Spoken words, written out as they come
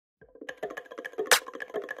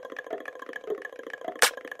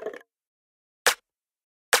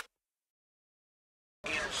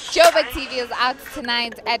Joburgtv is out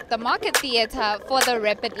tonight at the Market Theatre for the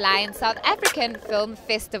Rapid Lion South African Film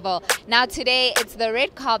Festival. Now today it's the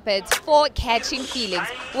red carpet for Catching Feelings.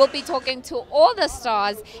 We'll be talking to all the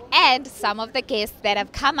stars and some of the guests that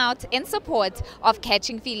have come out in support of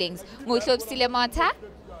Catching Feelings. Muhlob Silemota,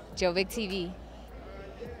 Joburgtv.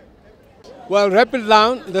 Well, Rapid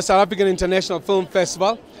Lion, the South African International Film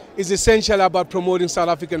Festival, is essentially about promoting South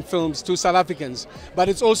African films to South Africans. But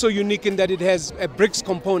it's also unique in that it has a BRICS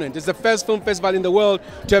component. It's the first film festival in the world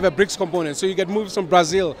to have a BRICS component. So you get movies from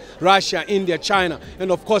Brazil, Russia, India, China,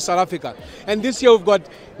 and of course South Africa. And this year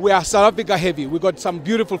we are South Africa heavy. We've got some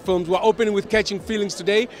beautiful films. We're opening with Catching Feelings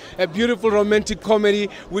today, a beautiful romantic comedy,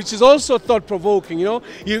 which is also thought-provoking. You know,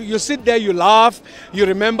 you sit there, you laugh, you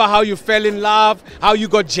remember how you fell in love, how you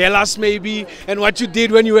got jealous maybe, and what you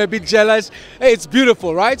did when you were a bit jealous. Hey, it's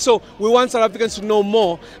beautiful, right? So we want South Africans to know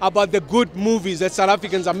more about the good movies that South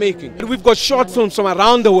Africans are making. And we've got short films from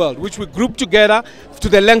around the world, which we group together to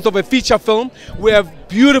the length of a feature film. We have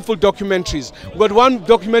beautiful documentaries. We've got one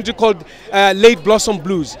documentary called Late Blossom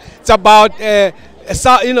Blues. It's about,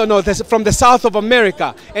 from the south of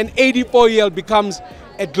America. An 84-year-old becomes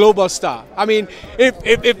a global star. I mean,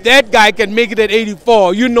 if that guy can make it at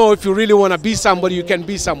 84, you know, if you really want to be somebody, you can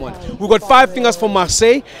be someone. We've got Five Fingers from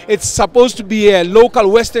Marseille. It's supposed to be a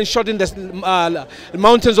local western shot in the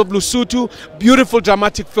mountains of Lesotho. Beautiful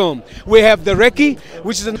dramatic film. We have The Recce,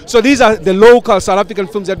 which is so these are the local South African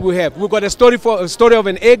films that we have. We've got a story of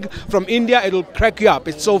an egg from India. It'll crack you up.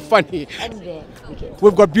 It's so funny.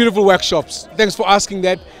 We've got beautiful workshops. Thanks for asking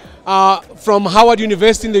that. From Howard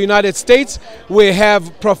University in the United States, we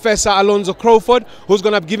have Professor Alonzo Crawford, who's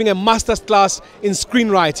going to be giving a master's class in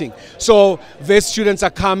screenwriting. So VET students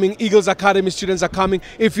are coming, Eagles Academy students are coming.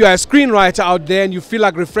 If you are a screenwriter out there and you feel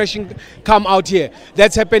like refreshing, come out here.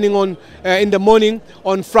 That's happening in the morning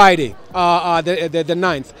on Friday, the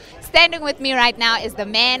 9th. Standing with me right now is the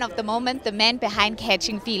man of the moment, the man behind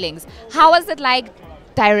Catching Feelings. How was it like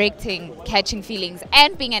directing Catching Feelings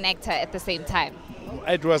and being an actor at the same time?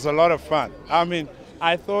 It was a lot of fun. I mean,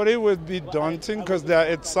 I thought it would be daunting because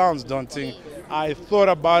it sounds daunting. I thought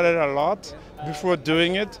about it a lot before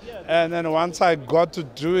doing it, and then once I got to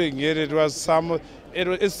doing it, it's some of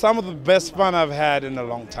the best fun I've had in a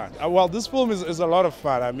long time. Well, this film is a lot of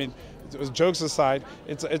fun. I mean, jokes aside,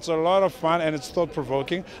 it's a lot of fun and it's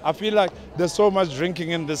thought-provoking. I feel like there's so much drinking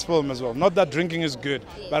in this film as well. Not that drinking is good,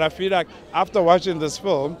 but I feel like after watching this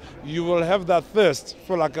film, you will have that thirst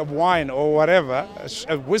for like a wine or whatever,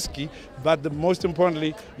 a whiskey, but most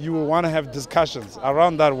importantly, you will want to have discussions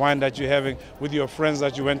around that wine that you're having with your friends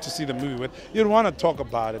that you went to see the movie with. You'd want to talk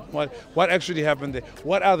about it. What actually happened there?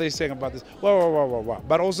 What are they saying about this? Wow.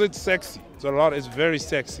 But also it's sexy. It's very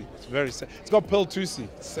sexy. It's got Pearl Tusi.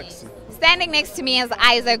 It's sexy. Standing next to me is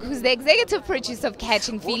Isaac, who's the executive producer of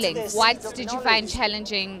Catching Feelings. What did you find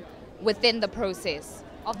challenging within the process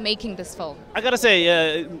of making this film? I gotta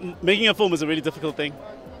say, making a film is a really difficult thing.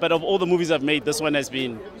 But of all the movies I've made, this one has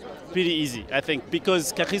been pretty easy, I think,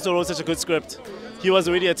 because Kagiso wrote such a good script. He was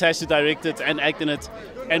already attached to direct it and act in it.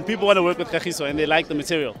 And people want to work with Kagiso and they like the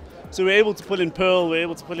material. So we're able to pull in Pearl, we're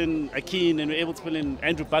able to pull in Akin, and we're able to pull in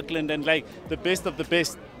Andrew Buckland, and like the best of the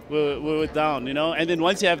best were down, you know. And then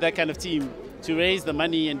once you have that kind of team, to raise the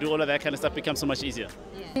money and do all of that kind of stuff becomes so much easier.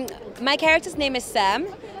 My character's name is Sam.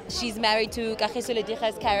 She's married to Kagiso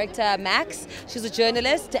Lediga's character Max. She's a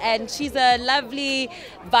journalist and she's a lovely,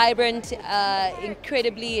 vibrant,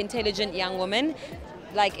 incredibly intelligent young woman.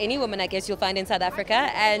 Like any woman, I guess, you'll find in South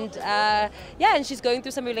Africa. And and she's going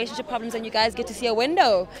through some relationship problems and you guys get to see a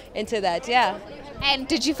window into that, yeah. And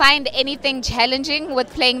did you find anything challenging with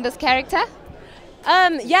playing this character?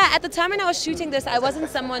 At the time when I was shooting this, I wasn't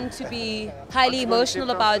someone to be highly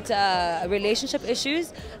emotional about relationship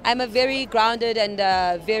issues. I'm a very grounded and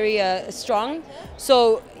very strong.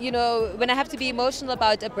 So, you know, when I have to be emotional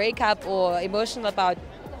about a breakup or emotional about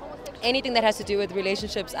anything that has to do with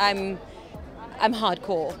relationships, I'm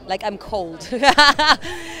hardcore, like I'm cold.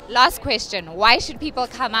 Last question, why should people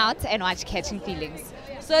come out and watch Catching Feelings?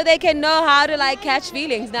 So they can know how to like catch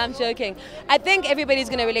feelings. No, I'm joking. I think everybody's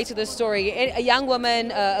going to relate to this story. A young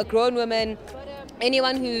woman, a grown woman,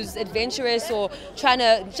 anyone who's adventurous or trying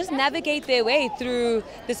to just navigate their way through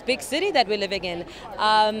this big city that we're living in.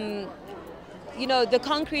 You know, the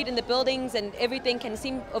concrete and the buildings and everything can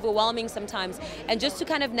seem overwhelming sometimes. And just to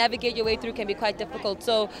kind of navigate your way through can be quite difficult.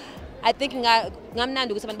 So I think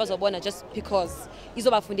just because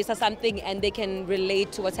izobafundisa something and they can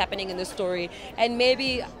relate to what's happening in the story and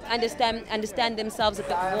maybe understand themselves a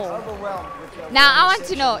bit more. Now I want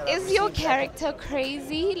to know, is your character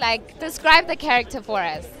crazy? Like, describe the character for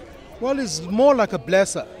us. Well, he's more like a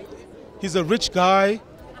blesser. He's a rich guy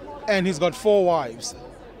and he's got 4 wives.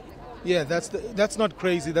 Yeah, that's not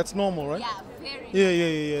crazy. That's normal, right?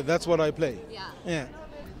 Yeah. That's what I play. Yeah.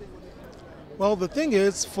 Well, the thing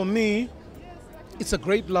is, for me, it's a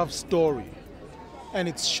great love story, and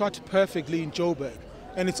it's shot perfectly in Joburg,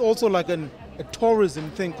 and it's also like a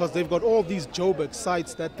tourism thing because they've got all these Joburg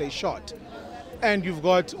sites that they shot, and you've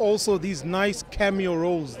got also these nice cameo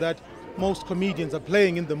roles that most comedians are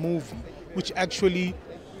playing in the movie, which actually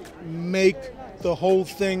make the whole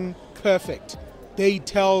thing perfect. They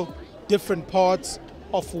tell different parts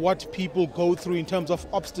of what people go through in terms of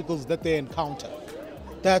obstacles that they encounter.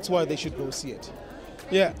 That's why they should go see it.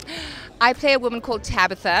 Yeah. I play a woman called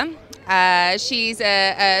Tabitha. She's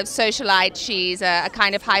a socialite. She's a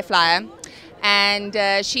kind of high flyer. And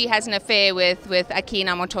she has an affair with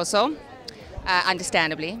Akina Motoso,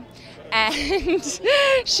 understandably. And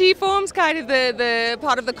she forms kind of the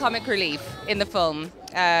part of the comic relief in the film.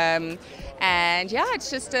 And yeah,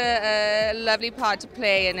 it's just a lovely part to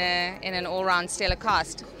play in an all-round stellar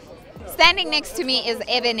cast. Standing next to me is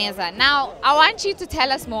Ebenezer. Now, I want you to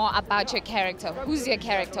tell us more about your character. Who's your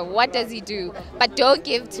character? What does he do? But don't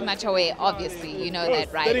give too much away, obviously. You know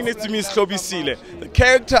that, right? Standing next to me is Sile. The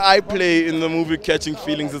character I play in the movie Catching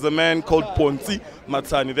Feelings is a man called Ponzi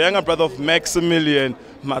Matani, the younger brother of Maximilian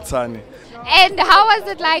Matani. And how was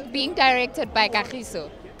it like being directed by Kagiso?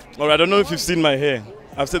 Alright, I don't know if you've seen my hair.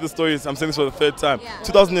 I've said the story, I'm saying this for the 3rd time.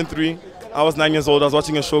 2003, I was 9 years old. I was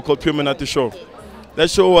watching a show called Pure Manati Show. That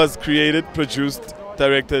show was created, produced,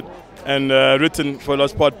 directed, and written for a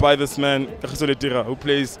large part by this man, who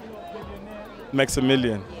plays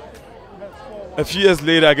Maximilian. A few years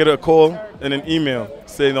later, I get a call and an email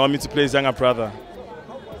saying they want me to play his younger brother.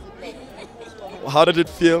 How did it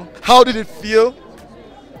feel? How did it feel?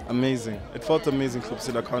 Amazing. It felt amazing,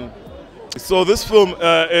 So this film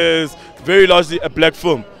is very largely a black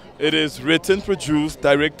film. It is written, produced,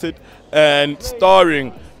 directed, and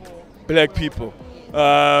starring black people.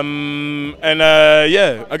 Yeah,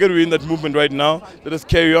 I get in that movement right now. Let us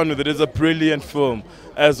carry on with it. It's a brilliant film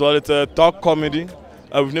as well. It's a dark comedy.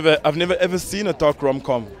 I've never ever seen a dark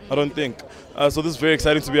rom-com, I don't think. So this is very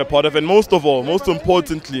exciting to be a part of. And most of all, most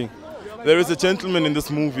importantly, there is a gentleman in this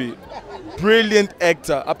movie. Brilliant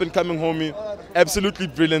actor, up and coming homie. Absolutely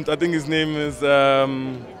brilliant. I think his name is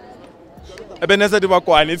Ebenezer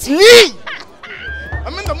Dibakwane. It's me!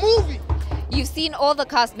 I'm in the movie! You've seen all the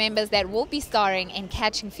cast members that will be starring in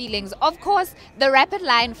Catching Feelings. Of course, the Rapid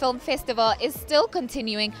Lion Film Festival is still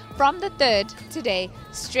continuing from the 3rd today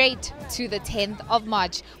straight to the 10th of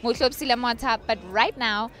March. But right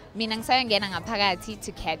now, mina ngisayongena ngaphakathi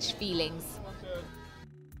to Catch Feelings.